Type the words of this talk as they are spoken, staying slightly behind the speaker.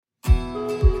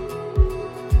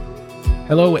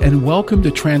Hello and welcome to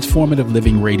Transformative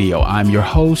Living Radio. I'm your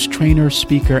host, trainer,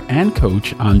 speaker, and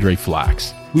coach, Andre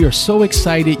Flax. We are so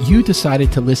excited you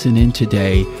decided to listen in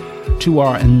today to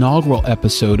our inaugural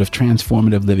episode of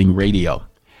Transformative Living Radio.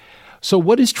 So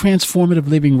what is Transformative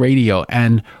Living Radio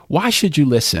and why should you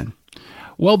listen?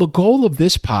 Well, the goal of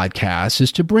this podcast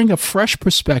is to bring a fresh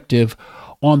perspective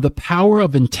on the power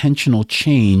of intentional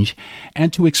change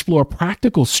and to explore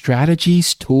practical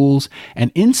strategies, tools,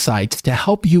 and insights to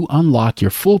help you unlock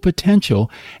your full potential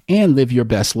and live your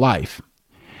best life.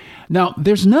 Now,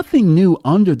 there's nothing new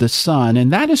under the sun,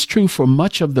 and that is true for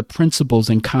much of the principles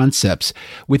and concepts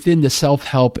within the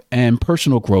self-help and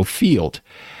personal growth field.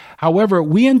 However,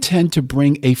 we intend to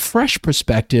bring a fresh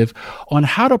perspective on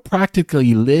how to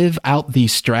practically live out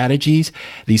these strategies,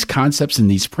 these concepts,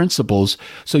 and these principles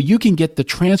so you can get the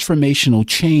transformational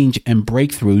change and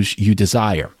breakthroughs you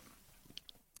desire.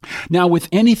 Now, with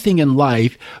anything in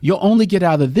life, you'll only get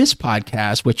out of this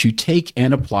podcast what you take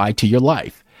and apply to your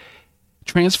life.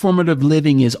 Transformative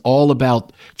living is all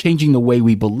about changing the way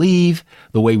we believe,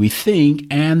 the way we think,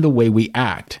 and the way we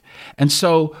act. And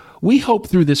so we hope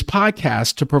through this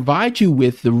podcast to provide you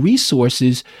with the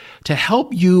resources to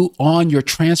help you on your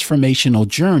transformational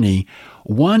journey,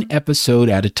 one episode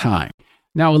at a time.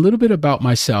 Now, a little bit about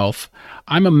myself.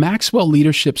 I'm a Maxwell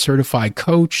Leadership Certified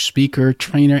coach, speaker,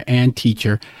 trainer, and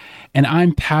teacher, and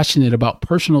I'm passionate about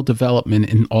personal development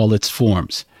in all its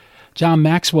forms. John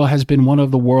Maxwell has been one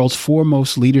of the world's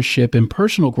foremost leadership and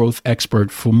personal growth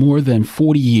expert for more than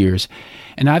 40 years,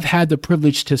 and I've had the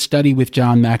privilege to study with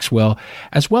John Maxwell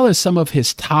as well as some of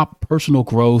his top personal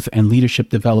growth and leadership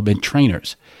development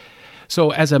trainers.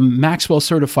 So as a Maxwell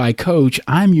certified coach,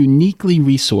 I'm uniquely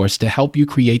resourced to help you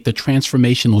create the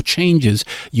transformational changes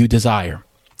you desire.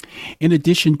 In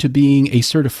addition to being a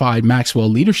certified Maxwell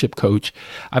leadership coach,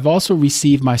 I've also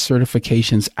received my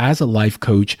certifications as a life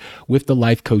coach with the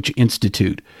Life Coach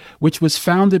Institute, which was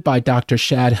founded by Dr.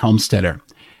 Shad Helmstetter.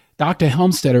 Dr.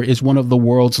 Helmstetter is one of the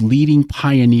world's leading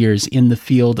pioneers in the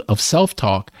field of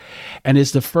self-talk and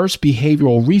is the first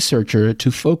behavioral researcher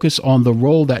to focus on the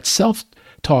role that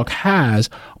self-talk has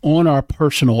on our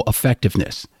personal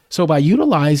effectiveness. So by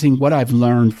utilizing what I've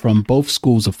learned from both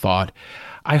schools of thought,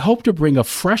 I hope to bring a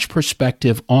fresh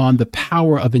perspective on the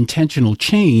power of intentional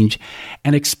change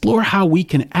and explore how we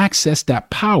can access that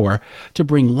power to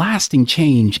bring lasting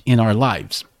change in our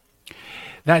lives.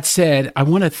 That said, I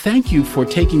want to thank you for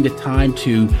taking the time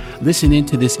to listen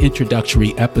into this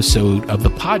introductory episode of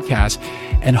the podcast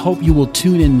and hope you will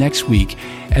tune in next week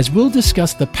as we'll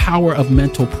discuss the power of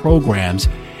mental programs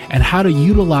and how to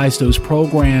utilize those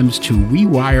programs to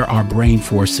rewire our brain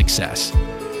for success.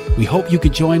 We hope you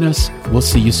could join us. We'll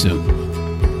see you soon.